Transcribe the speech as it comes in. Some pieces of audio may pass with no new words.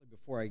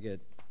before I get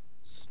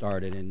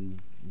started,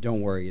 and don't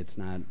worry, you're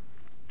not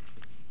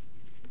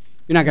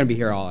going to be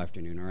here all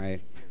afternoon, all right?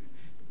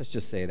 Let's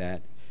just say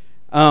that.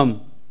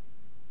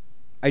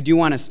 I do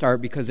want to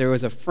start because there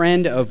was a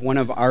friend of one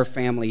of our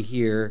family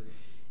here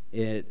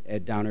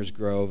at Downers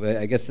Grove.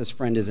 I guess this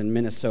friend is in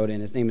Minnesota,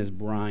 and his name is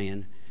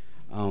Brian.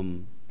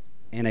 And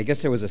I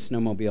guess there was a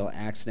snowmobile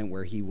accident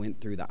where he went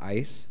through the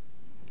ice.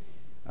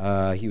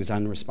 He was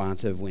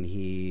unresponsive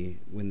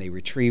when they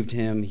retrieved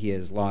him. He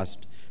has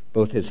lost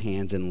both his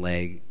hands and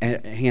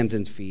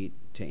feet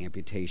to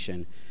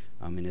amputation,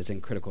 and is in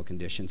critical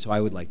condition. So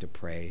I would like to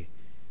pray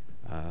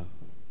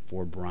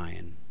for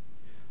Brian.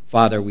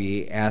 Father,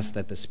 we ask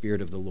that the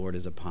Spirit of the Lord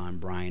is upon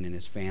Brian and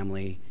his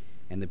family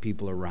and the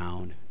people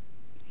around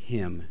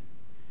him.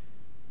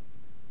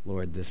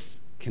 Lord, this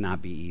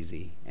cannot be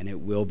easy, and it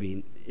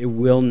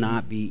will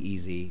not be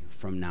easy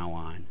from now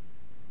on.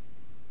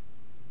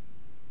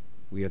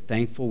 We are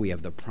thankful we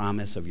have the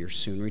promise of your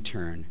soon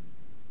return,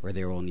 where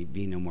there will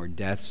be no more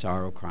death,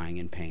 sorrow, crying,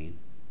 and pain.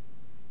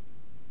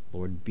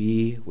 Lord,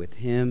 be with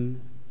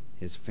him,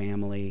 his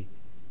family,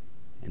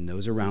 and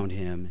those around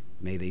him.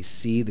 May they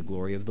see the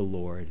glory of the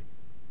Lord,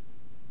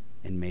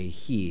 and may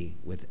he,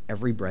 with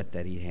every breath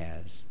that he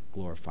has,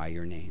 glorify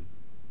your name.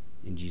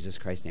 In Jesus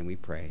Christ's name we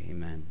pray.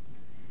 Amen.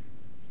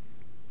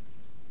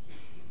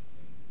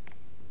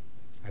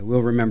 I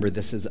will remember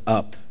this is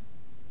up.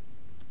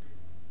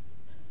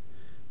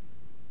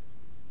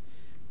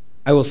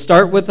 I will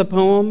start with a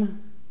poem,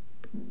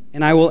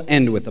 and I will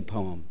end with a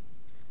poem.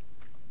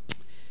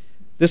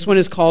 This one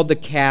is called The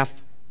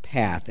Calf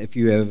Path, if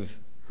you have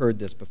heard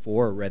this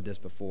before or read this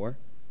before.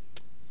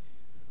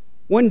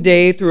 One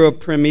day through a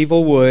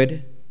primeval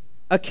wood,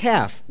 a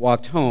calf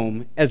walked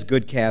home as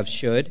good calves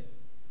should,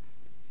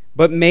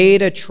 but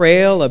made a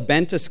trail, a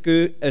bent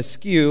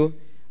askew,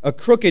 a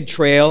crooked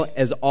trail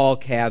as all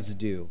calves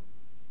do.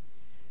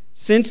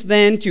 Since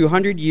then,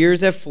 200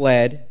 years have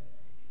fled,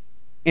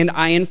 and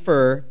I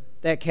infer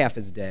that calf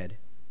is dead.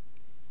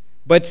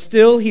 But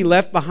still he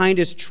left behind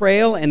his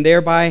trail, and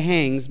thereby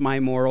hangs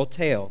my moral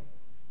tale.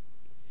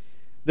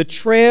 The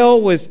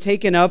trail was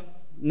taken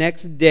up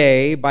next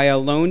day by a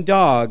lone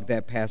dog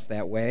that passed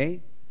that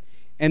way,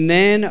 and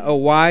then a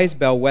wise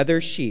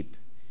bellwether sheep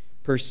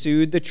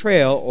pursued the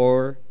trail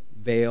o'er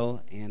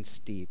vale and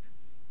steep,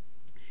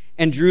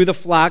 and drew the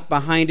flock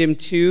behind him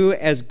too,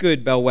 as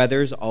good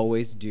bellwethers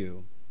always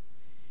do.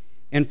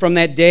 And from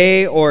that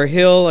day o'er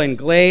hill and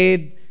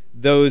glade,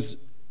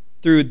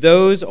 through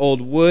those old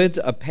woods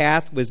a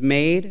path was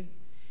made,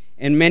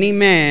 and many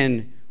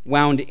men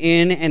wound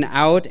in and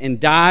out, and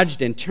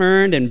dodged and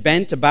turned and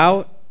bent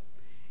about,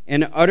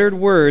 and uttered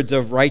words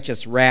of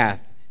righteous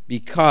wrath,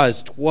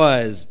 because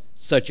 'twas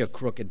such a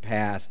crooked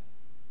path.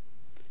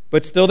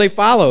 But still they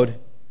followed,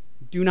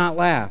 do not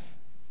laugh,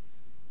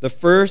 the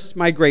first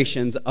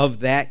migrations of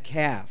that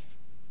calf,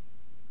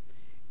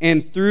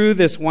 and through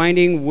this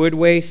winding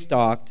woodway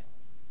stalked,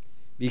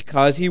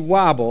 because he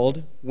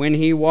wobbled when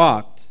he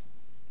walked.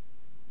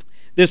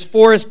 This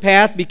forest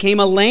path became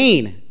a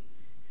lane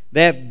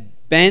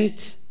that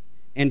bent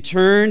and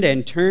turned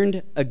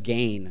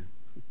again.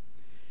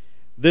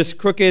 This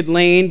crooked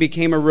lane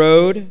became a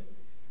road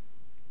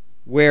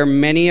where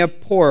many a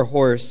poor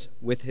horse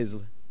with his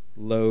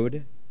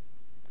load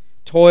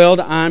toiled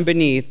on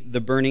beneath the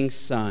burning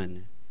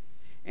sun,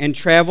 and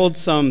traveled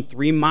some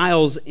 3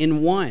 miles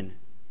in one.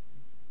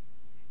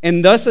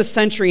 And thus a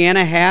century and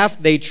a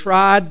half they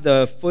trod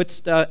the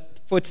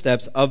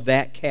footsteps of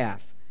that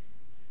calf.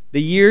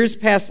 The years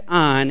passed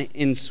on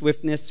in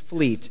swiftness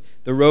fleet.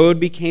 The road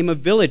became a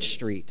village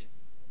street.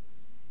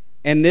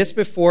 And this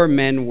before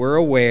men were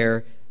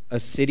aware, a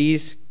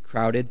city's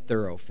crowded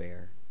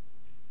thoroughfare.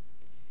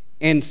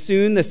 And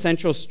soon the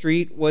central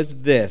street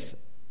was this,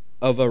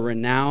 of a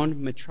renowned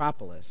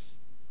metropolis.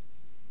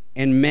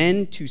 And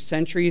men 2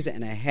 centuries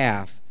and a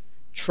half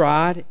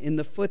trod in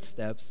the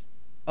footsteps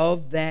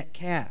of that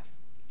calf.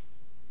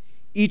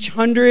 Each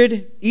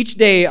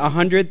day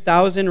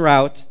 100,000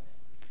 route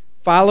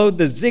followed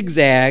the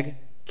zigzag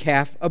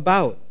calf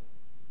about.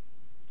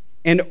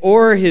 And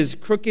o'er his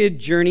crooked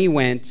journey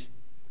went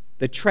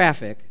the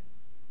traffic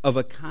of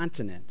a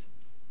continent.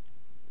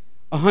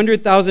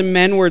 100,000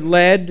 men were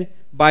led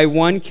by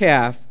one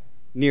calf,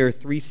 near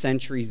 3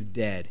 centuries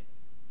dead.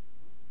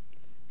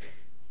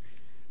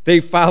 They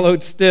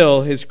followed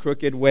still his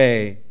crooked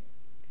way,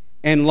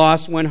 and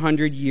lost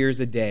 100 years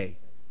a day.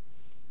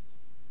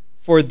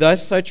 For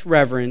thus such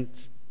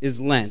reverence is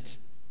lent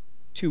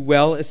to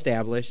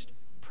well-established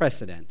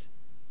precedent.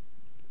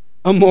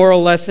 A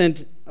moral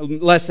lesson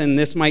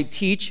this might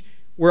teach,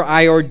 were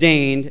I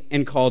ordained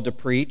and called to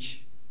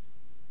preach.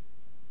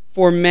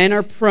 For men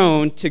are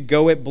prone to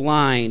go it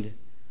blind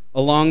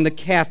along the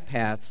calf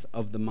paths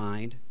of the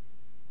mind,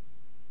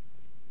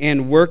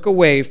 and work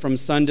away from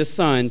sun to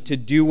sun to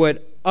do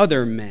what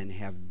other men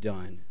have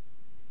done.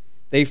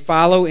 They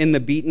follow in the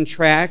beaten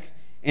track,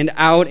 and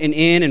out and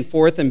in and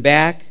forth and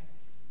back,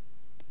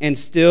 and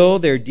still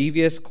their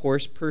devious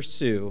course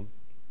pursue,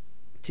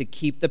 to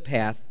keep the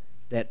path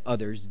that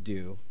others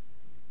do.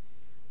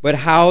 But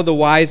how the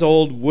wise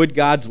old wood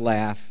gods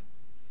laugh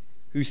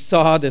who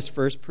saw this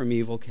first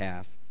primeval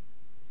calf.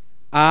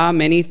 Ah,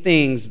 many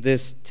things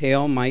this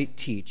tale might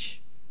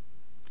teach,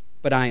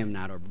 but I am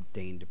not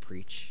ordained to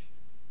preach.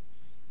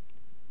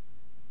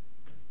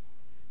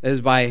 That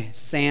is by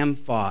Sam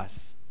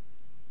Foss.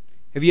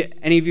 Have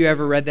any of you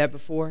ever read that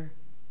before?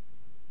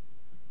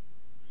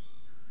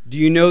 Do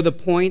you know the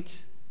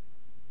point?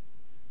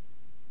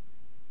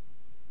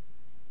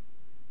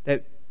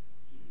 That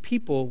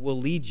people will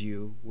lead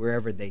you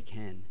wherever they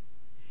can.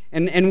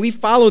 And we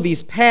follow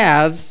these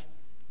paths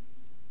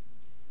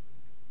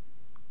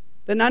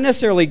that not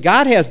necessarily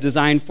God has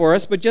designed for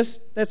us, but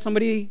just that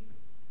somebody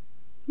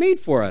made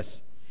for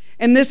us.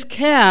 And this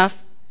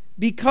calf,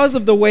 because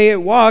of the way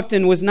it walked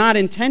and was not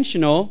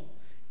intentional,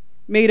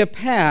 made a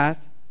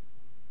path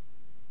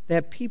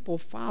that people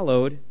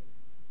followed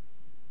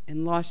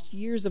and lost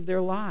years of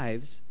their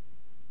lives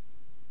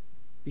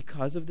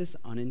because of this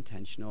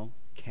unintentional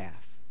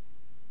calf.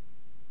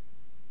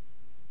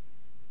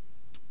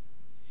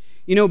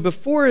 You know,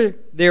 before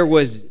there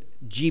was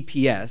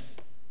GPS,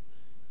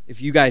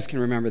 if you guys can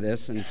remember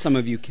this, and some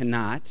of you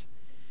cannot.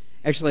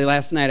 Actually,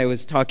 last night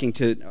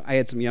I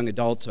had some young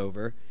adults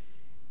over,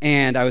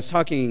 and I was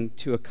talking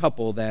to a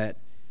couple that,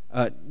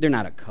 they're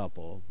not a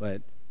couple,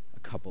 but a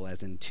couple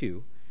as in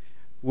two,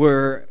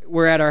 were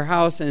at our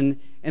house, and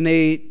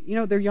they,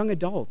 they're young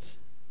adults.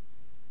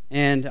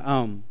 And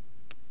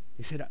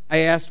they said, I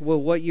asked, well,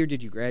 what year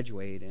did you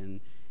graduate?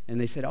 And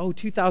they said,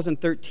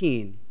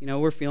 2013.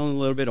 We're feeling a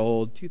little bit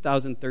old,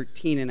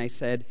 2013. And I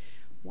said,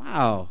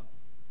 wow.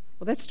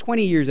 Well, that's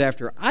 20 years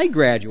after I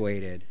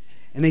graduated.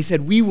 And they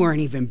said, we weren't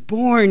even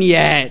born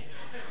yet.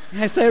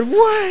 And I said,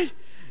 what?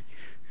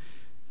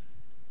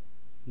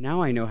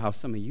 Now I know how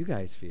some of you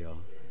guys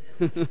feel.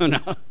 No,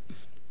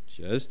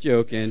 just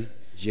joking,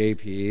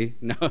 JP.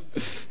 No.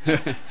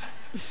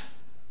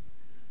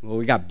 Well,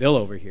 we got Bill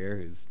over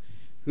here,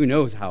 who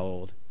knows how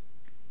old.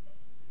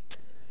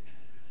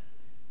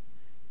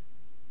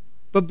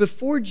 But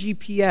before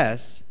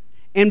GPS,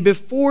 and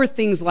before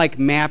things like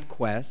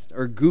MapQuest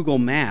or Google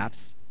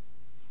Maps,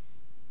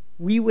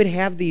 we would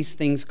have these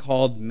things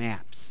called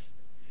maps.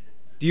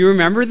 Do you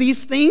remember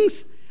these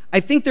things? I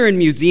think they're in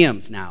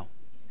museums now.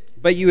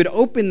 But you would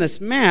open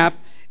this map,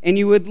 and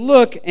you would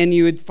look, and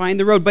you would find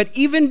the road. But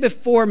even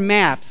before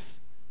maps,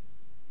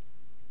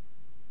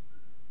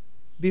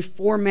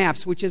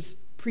 which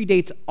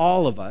predates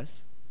all of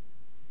us,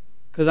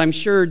 because I'm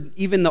sure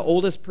even the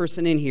oldest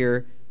person in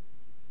here,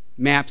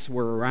 maps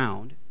were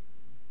around.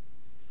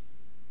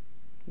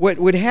 What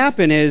would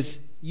happen is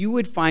you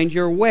would find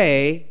your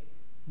way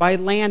by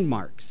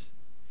landmarks.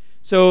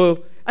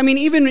 So,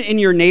 even in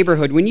your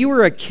neighborhood, when you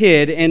were a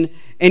kid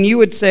and you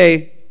would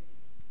say,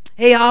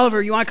 hey,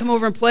 Oliver, you want to come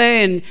over and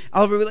play? And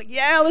Oliver would be like,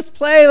 yeah, let's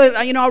play.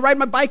 I'll ride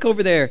my bike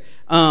over there.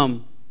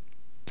 And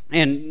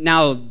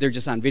now they're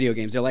just on video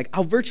games. They're like,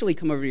 I'll virtually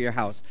come over to your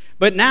house.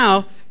 But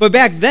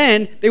back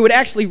then, they would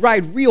actually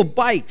ride real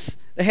bikes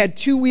that had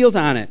two wheels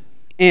on it.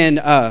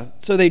 And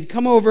so they'd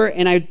come over,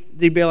 and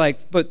they'd be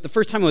like, but the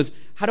first time was,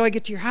 how do I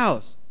get to your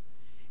house?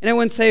 And I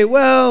wouldn't say,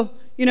 well,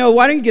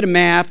 why don't you get a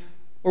map,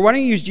 or why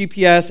don't you use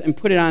GPS and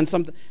put it on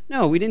something?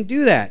 No, we didn't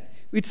do that.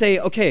 We'd say,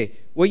 okay,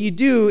 what you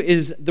do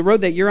is the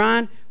road that you're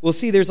on, we'll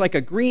see there's like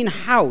a green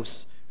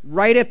house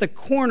right at the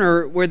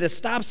corner where the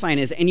stop sign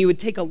is, and you would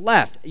take a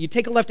left. You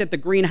take a left at the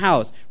green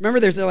house. Remember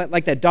there's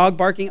like that dog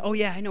barking? Oh,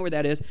 yeah, I know where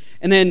that is.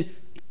 And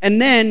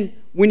then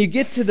when you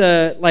get to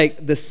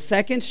the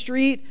second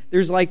street,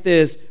 there's like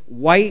this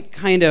white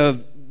kind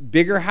of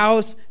bigger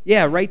house.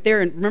 Yeah, right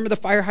there. And remember the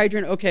fire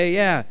hydrant? Okay,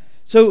 yeah.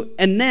 So,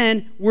 and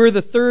then we're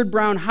the third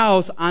brown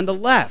house on the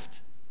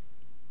left.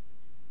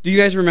 Do you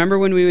guys remember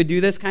when we would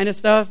do this kind of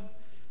stuff?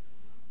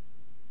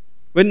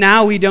 But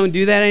now we don't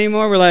do that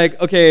anymore. We're like,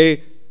 okay,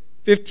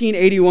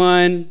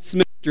 1581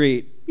 Smith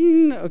Street.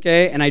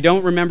 Okay, and I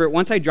don't remember it.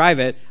 Once I drive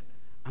it,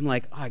 I'm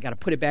like, I got to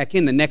put it back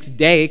in the next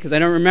day because I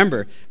don't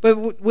remember.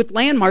 But with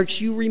landmarks,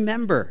 you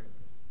remember.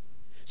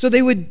 So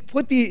they would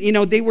put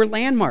they were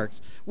landmarks.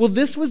 Well,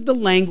 this was the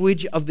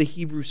language of the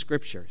Hebrew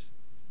Scriptures.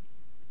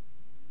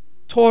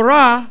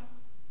 Torah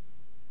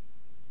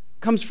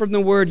comes from the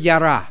word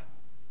yara.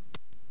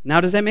 Now,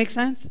 does that make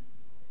sense?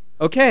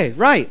 Okay,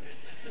 right.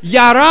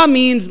 Yara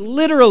means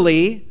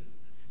literally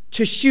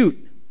to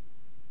shoot.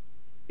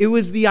 It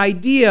was the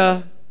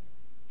idea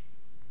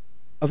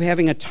of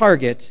having a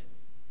target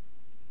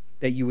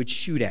that you would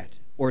shoot at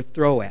or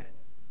throw at.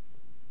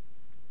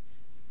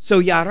 So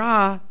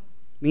yara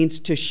means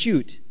to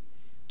shoot.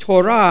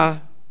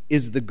 Torah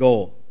is the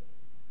goal.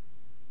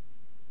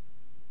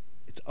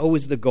 It's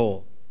always the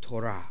goal,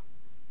 Torah.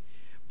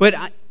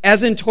 But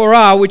as in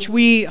Torah, which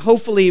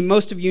hopefully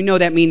most of you know,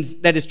 that means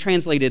that is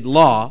translated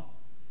law,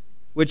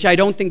 which I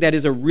don't think that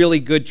is a really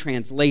good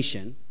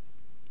translation.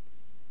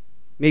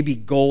 Maybe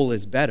goal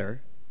is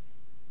better,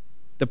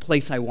 the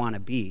place I want to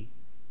be.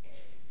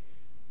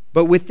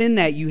 But within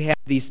that, you have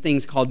these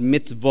things called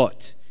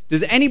mitzvot.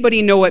 Does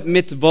anybody know what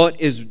mitzvot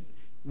is?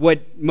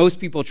 What most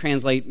people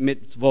translate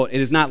mitzvot.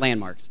 It is not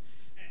landmarks.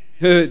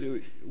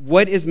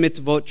 What is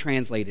mitzvot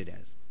translated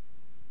as?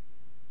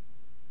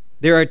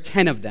 There are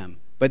 10 of them.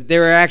 but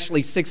there are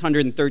actually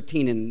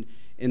 613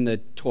 in the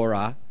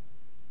Torah.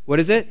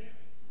 What is it?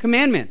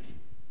 Commandments.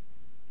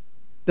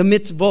 The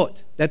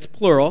mitzvot, that's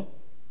plural.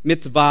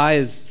 Mitzvah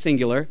is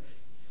singular.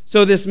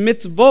 So this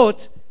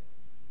mitzvot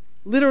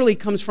literally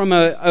comes from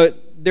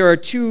there are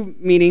two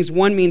meanings.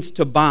 One means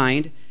to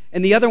bind,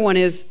 and the other one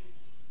is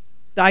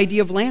the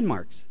idea of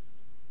landmarks.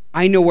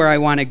 I know where I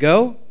want to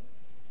go,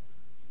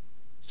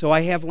 so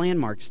I have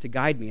landmarks to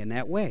guide me in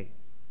that way.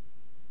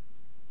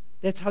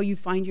 That's how you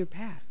find your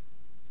path.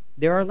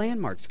 There are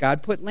landmarks.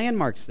 God put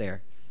landmarks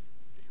there.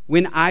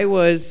 When I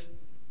was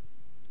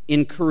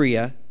in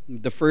Korea,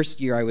 the first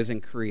year I was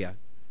in Korea,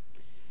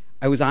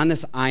 I was on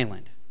this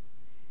island.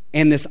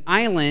 And this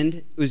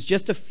island was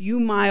just a few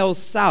miles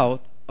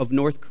south of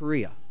North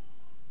Korea.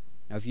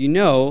 Now, if you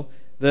know,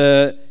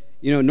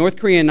 North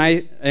Korea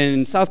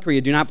and South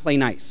Korea do not play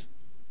nice.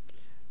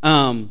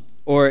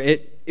 Or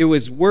it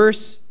was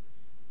worse,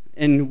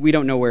 and we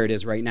don't know where it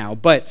is right now.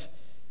 But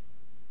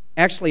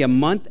actually, a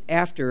month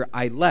after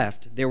I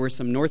left, there were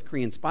some North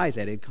Korean spies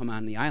that had come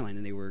on the island,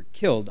 and they were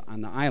killed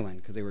on the island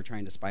because they were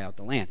trying to spy out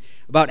the land.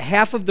 About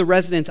half of the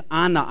residents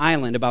on the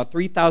island, about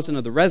 3,000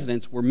 of the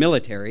residents, were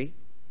military.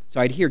 So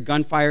I'd hear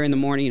gunfire in the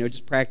morning,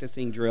 just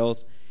practicing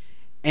drills.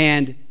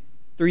 And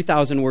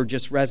 3,000 were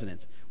just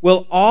residents.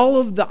 Well, all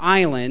of the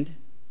island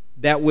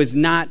that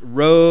weren't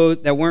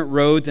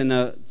roads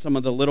and some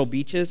of the little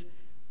beaches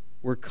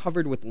were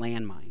covered with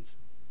landmines.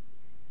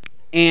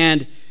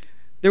 And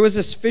there was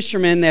this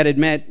fisherman that had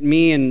met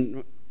me,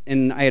 and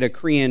I had a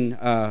Korean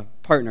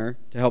partner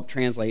to help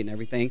translate and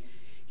everything.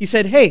 He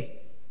said, "Hey,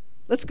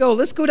 let's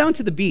go down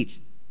to the beach."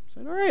 I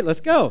said, "All right,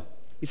 let's go."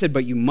 He said,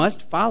 "But you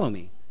must follow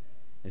me."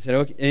 I said,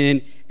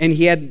 "Okay." And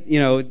he had,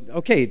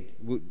 okay.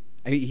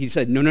 He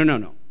said,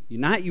 No.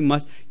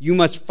 You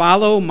must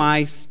follow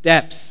my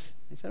steps.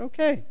 I said,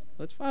 "Okay,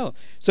 let's follow."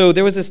 So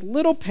there was this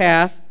little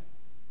path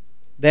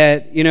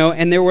that,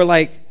 and there were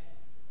like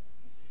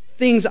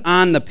things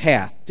on the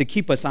path to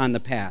keep us on the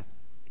path.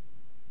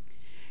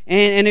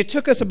 And it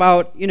took us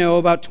about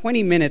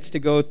 20 minutes to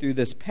go through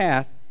this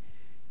path.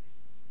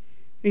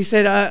 He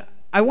said,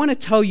 I want to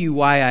tell you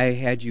why I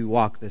had you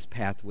walk this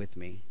path with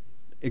me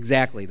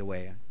exactly the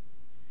way.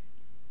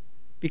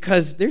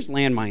 Because there's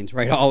landmines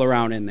right all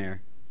around in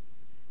there.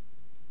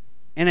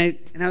 And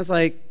I was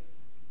like,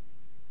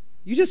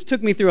 "You just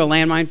took me through a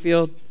landmine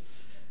field?"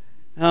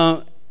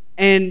 And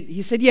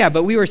he said, "Yeah,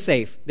 but we were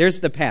safe. There's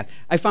the path."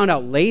 I found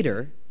out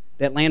later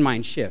that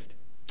landmines shift.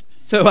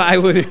 So I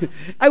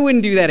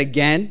wouldn't do that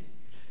again.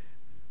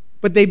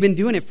 But they've been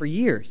doing it for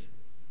years.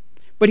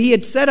 But they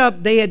had set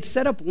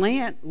up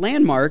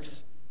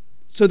landmarks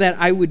so that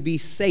I would be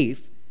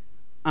safe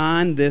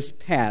on this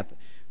path,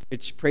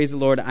 which, praise the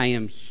Lord, I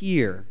am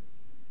here.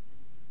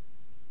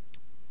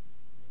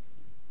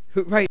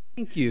 Right,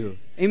 thank you.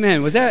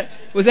 Amen. Was that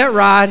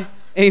Rod?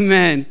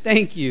 Amen.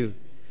 Thank you.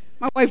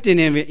 My wife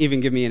didn't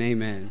even give me an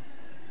amen.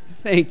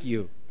 Thank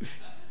you.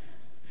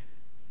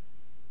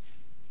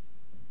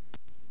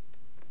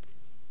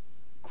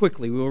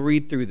 Quickly, we will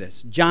read through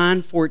this.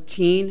 John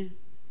 14,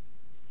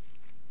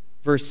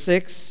 verse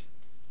 6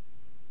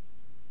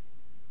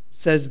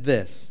 says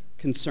this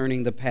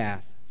concerning the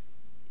path.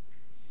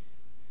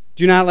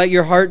 "Do not let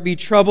your heart be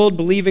troubled.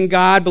 Believe in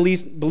God.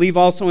 Believe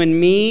also in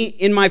me.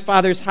 In my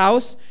Father's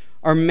house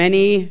are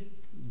many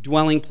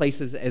dwelling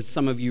places," as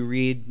some of you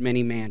read,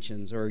 many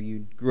mansions, or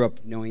you grew up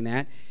knowing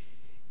that.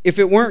 "If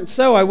it weren't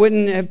so, I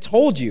wouldn't have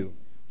told you.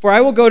 For I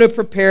will go to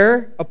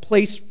prepare a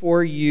place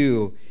for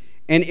you.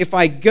 And if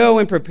I go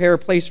and prepare a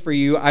place for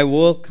you, I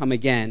will come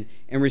again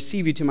and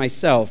receive you to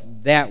myself,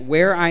 that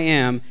where I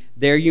am,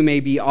 there you may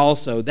be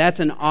also."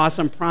 That's an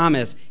awesome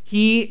promise.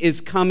 He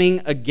is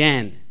coming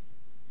again.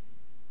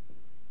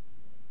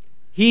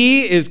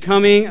 He is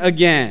coming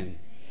again.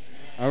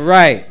 All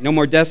right. No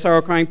more death,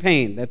 sorrow, crying,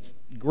 pain. That's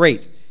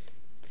great.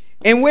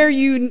 And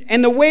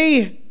the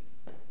way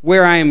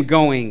where I am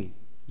going,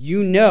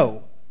 you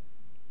know.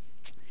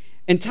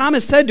 And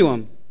Thomas said to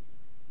him,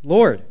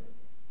 "Lord,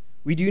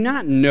 we do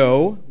not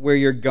know where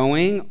you're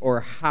going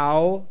or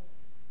how."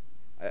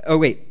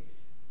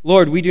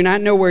 Lord, we do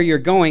not know where you're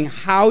going.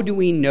 How do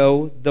we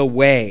know the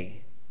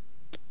way?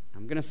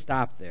 I'm going to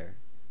stop there.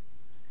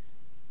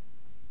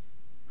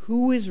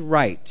 Who is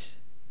right,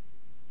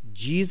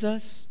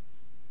 Jesus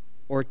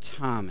or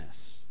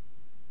Thomas?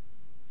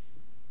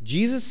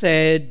 Jesus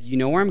said, "You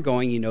know where I'm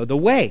going, you know the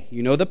way,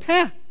 you know the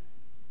path."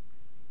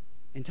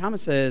 And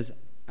Thomas says,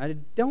 "I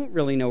don't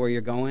really know where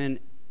you're going,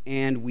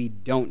 and we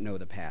don't know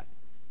the path."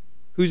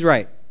 Who's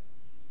right?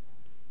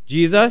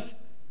 Jesus?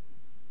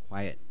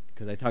 Quiet,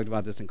 because I talked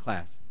about this in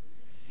class.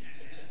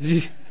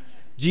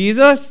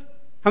 Jesus?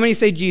 How many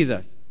say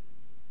Jesus?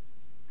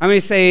 How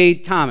many say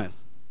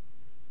Thomas?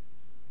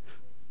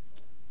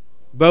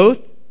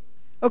 Both?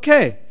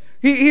 Okay.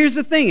 Here's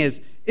the thing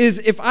is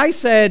if I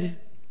said,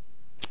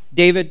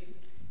 "David,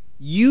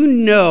 you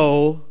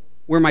know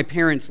where my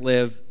parents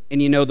live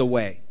and you know the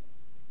way,"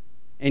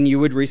 and you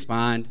would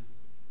respond,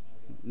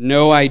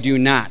 "No, I do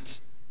not."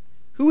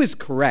 Who is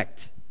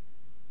correct?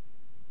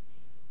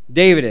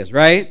 David is,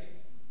 right?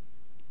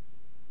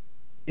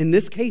 in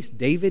this case,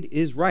 David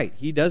is right.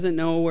 He doesn't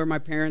know where my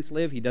parents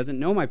live. He doesn't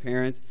know my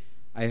parents.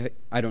 I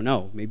don't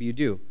know. Maybe you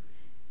do.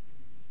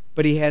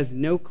 But he has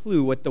no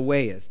clue what the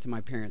way is to my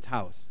parents'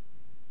 house.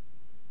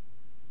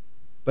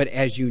 But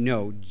as you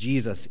know,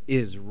 Jesus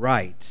is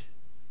right.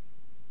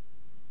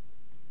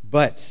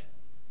 But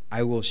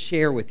I will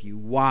share with you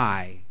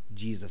why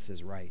Jesus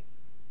is right.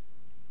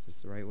 Is this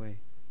the right way?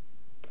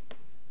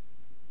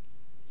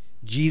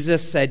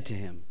 Jesus said to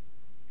him,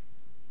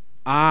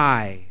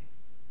 I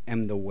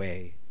am the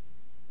way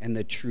and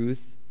the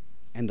truth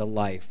and the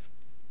life.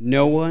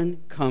 No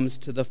one comes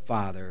to the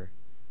Father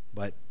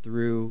but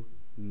through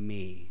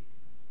me.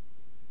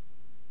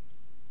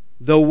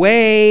 The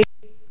way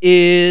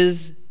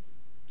is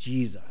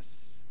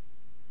Jesus.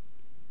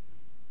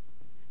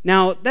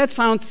 Now, that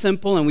sounds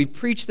simple, and we've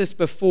preached this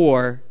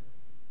before,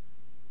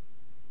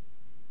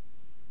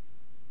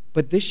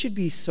 but this should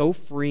be so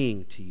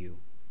freeing to you.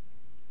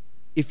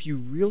 If you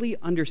really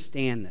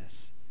understand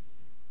this,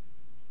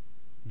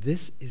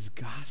 this is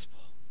gospel.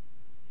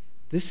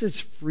 This is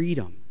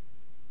freedom.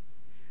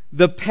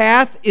 The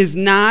path is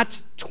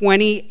not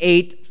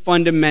 28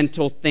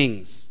 fundamental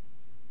things.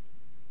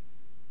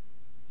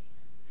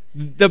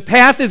 The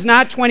path is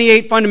not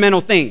 28 fundamental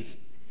things.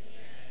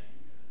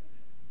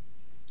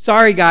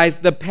 Sorry, guys,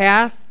 the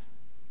path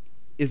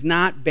is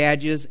not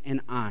badges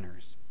and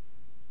honors.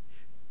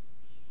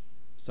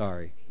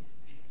 Sorry.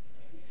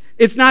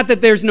 It's not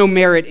that there's no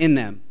merit in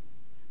them,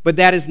 but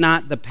that is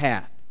not the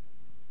path.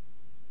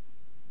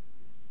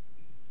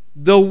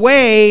 The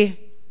way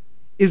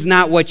is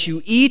not what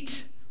you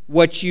eat,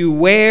 what you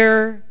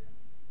wear,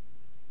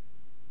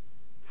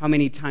 how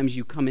many times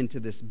you come into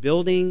this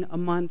building a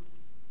month,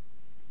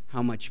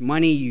 how much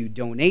money you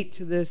donate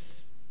to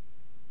this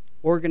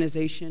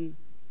organization.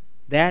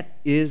 That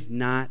is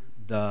not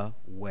the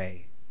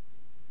way.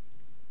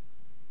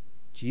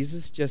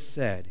 Jesus just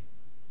said,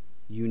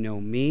 you know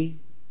me,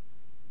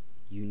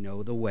 you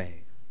know the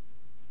way.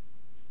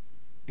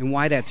 And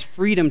why that's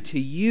freedom to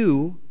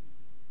you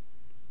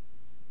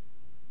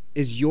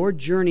is your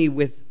journey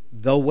with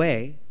the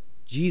way,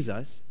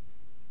 Jesus,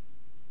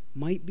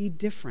 might be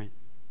different.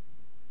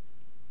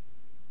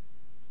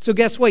 So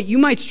guess what? You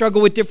might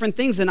struggle with different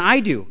things than I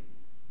do.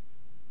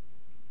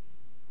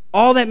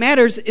 All that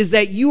matters is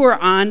that you are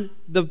on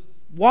the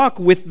walk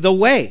with the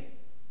way.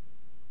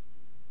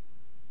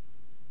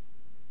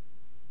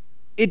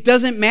 It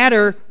doesn't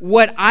matter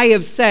what I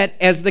have set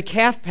as the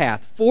calf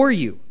path for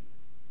you.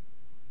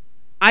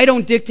 I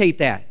don't dictate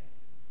that.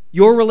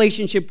 Your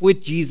relationship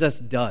with Jesus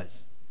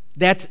does.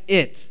 That's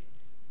it.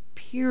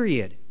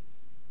 Period.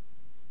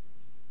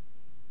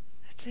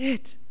 That's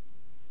it.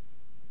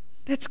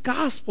 That's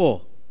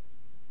gospel.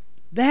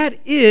 That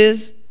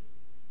is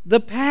the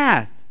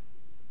path.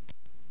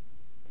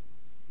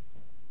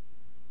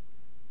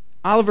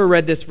 Oliver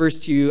read this verse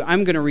to you.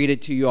 I'm going to read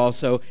it to you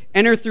also.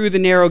 Enter through the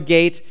narrow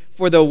gate,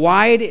 for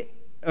wide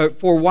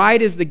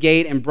is the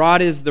gate and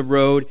broad is the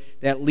road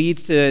that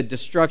leads to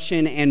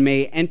destruction, and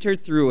may enter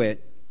through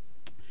it.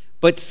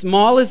 But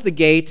small is the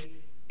gate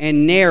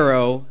and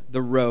narrow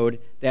the road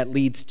that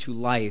leads to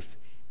life,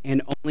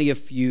 and only a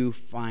few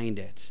find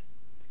it.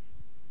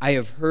 I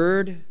have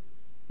heard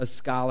a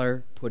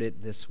scholar put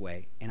it this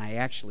way, and I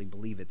actually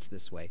believe it's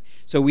this way.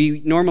 So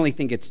we normally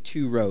think it's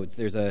two roads.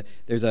 There's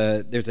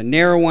a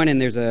narrow one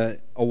and there's a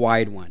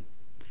wide one.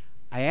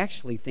 I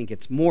actually think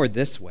it's more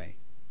this way.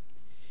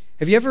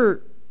 Have you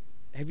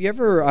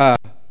ever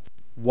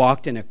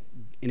walked in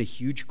a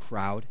huge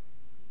crowd?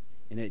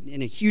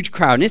 In a huge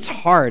crowd, and it's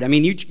hard. I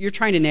mean, you're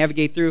trying to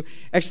navigate through.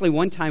 Actually,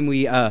 one time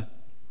we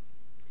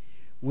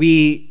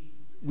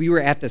were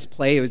at this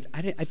play.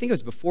 I think it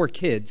was before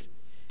kids.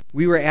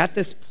 We were at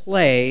this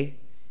play.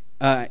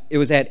 It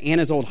was at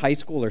Anna's old high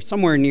school or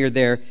somewhere near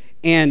there,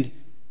 and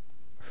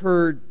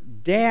her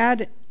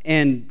dad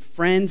and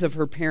friends of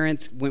her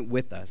parents went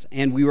with us,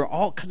 and we were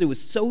all, because it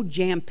was so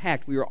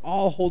jam-packed, we were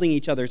all holding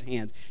each other's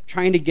hands,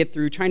 trying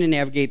to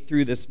navigate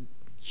through this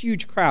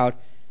huge crowd.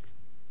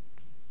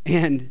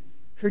 And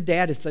her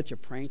dad is such a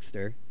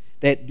prankster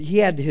that he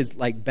had his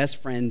best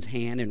friend's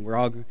hand,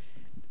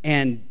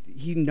 and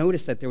he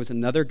noticed that there was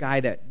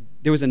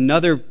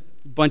another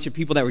bunch of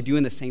people that were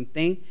doing the same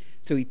thing.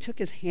 So he took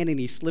his hand and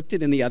he slipped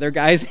it in the other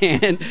guy's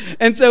hand.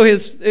 And so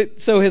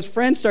his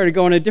friend started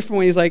going a different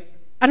way. He's like,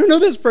 I don't know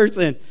this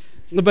person.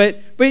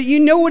 But you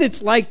know what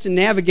it's like to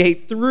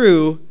navigate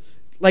through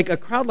a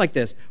crowd like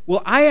this.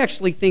 Well, I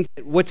actually think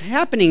that what's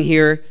happening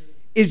here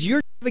is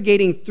you're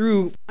navigating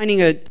through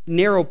finding a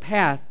narrow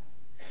path,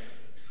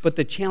 but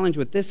the challenge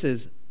with this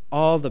is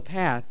all the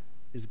path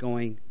is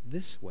going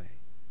this way.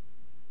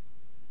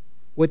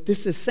 What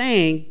this is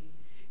saying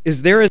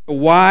is there is a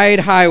wide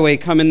highway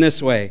coming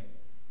this way.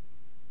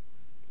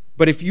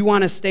 But if you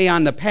want to stay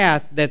on the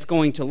path that's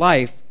going to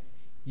life,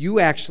 you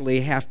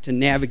actually have to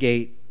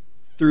navigate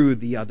through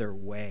the other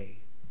way.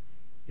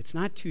 It's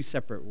not two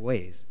separate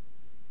ways.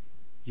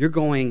 You're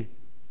going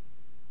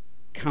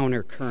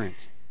counter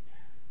current.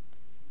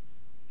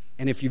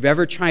 And if you've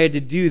ever tried to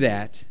do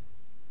that,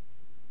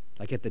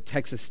 like at the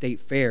Texas State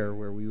Fair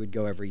where we would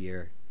go every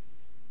year,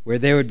 where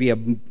there would be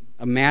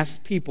a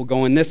massed people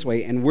going this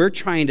way, and we're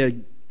trying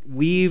to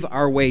weave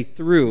our way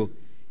through.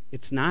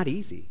 It's not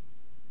easy.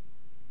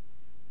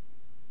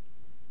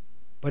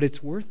 But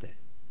it's worth it.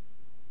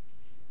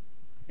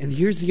 And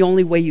here's the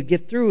only way you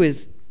get through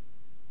is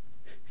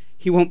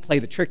he won't play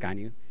the trick on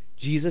you.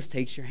 Jesus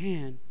takes your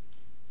hand,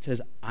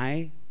 says,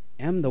 I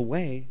am the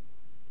way,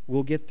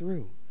 we'll get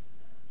through.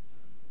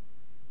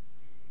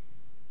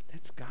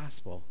 That's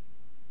gospel.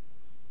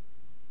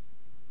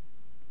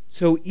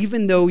 So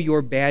even though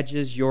your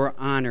badges, your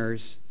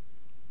honors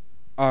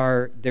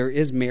there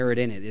is merit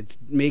in it. It's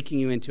making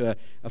you into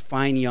a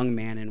fine young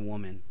man and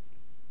woman.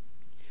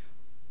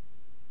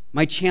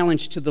 My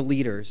challenge to the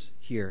leaders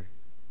here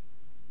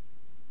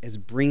is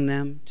bring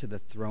them to the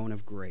throne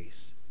of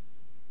grace.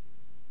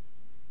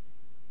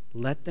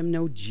 Let them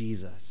know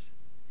Jesus.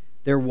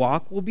 Their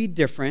walk will be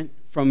different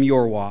from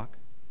your walk,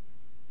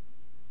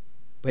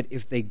 but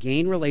if they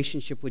gain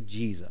relationship with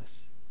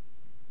Jesus,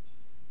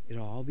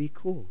 it'll all be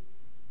cool.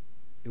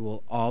 It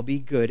will all be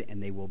good,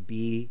 and they will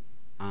be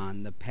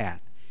on the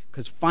path.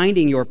 Because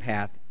finding your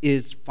path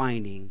is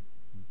finding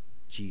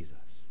Jesus.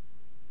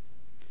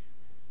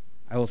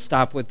 I will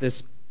stop with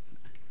this.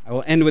 I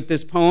will end with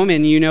this poem,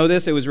 and you know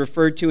this. It was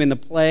referred to in the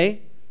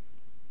play.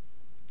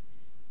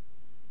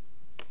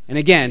 And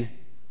again,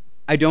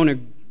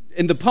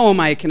 in the poem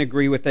I can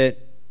agree with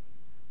it,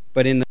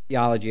 but in the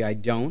theology I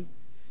don't.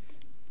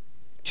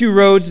 Two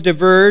roads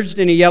diverged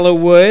in a yellow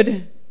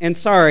wood, and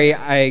sorry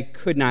I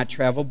could not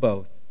travel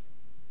both.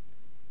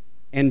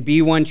 And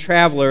be one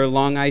traveler,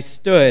 long I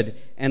stood,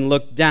 and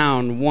looked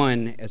down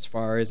one as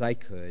far as I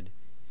could,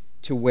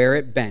 to where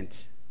it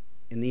bent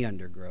in the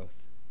undergrowth.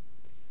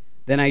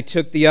 Then I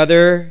took the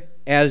other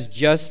as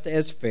just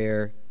as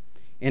fair,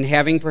 and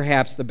having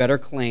perhaps the better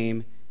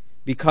claim,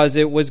 because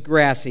it was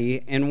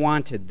grassy and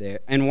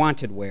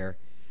wanted wear.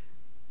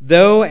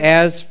 Though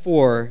as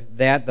for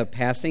that the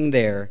passing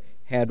there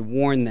had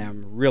worn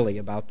them really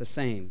about the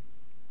same.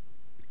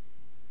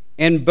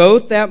 And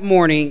both that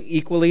morning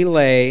equally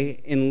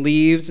lay, in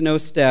leaves no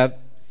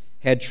step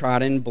had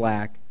trodden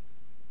black.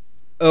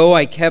 Oh,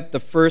 I kept the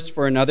first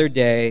for another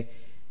day,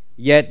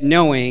 yet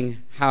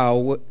knowing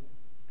how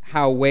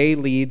way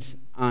leads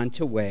on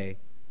to way,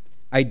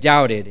 I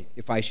doubted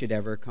if I should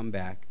ever come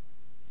back.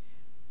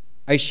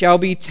 I shall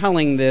be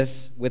telling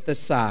this with a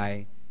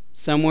sigh,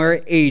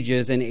 somewhere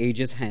ages and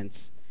ages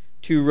hence.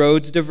 Two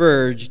roads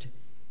diverged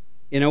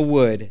in a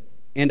wood,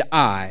 and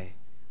I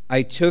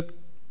took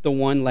the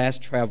one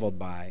last traveled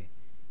by,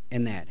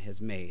 and that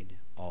has made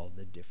all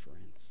the difference.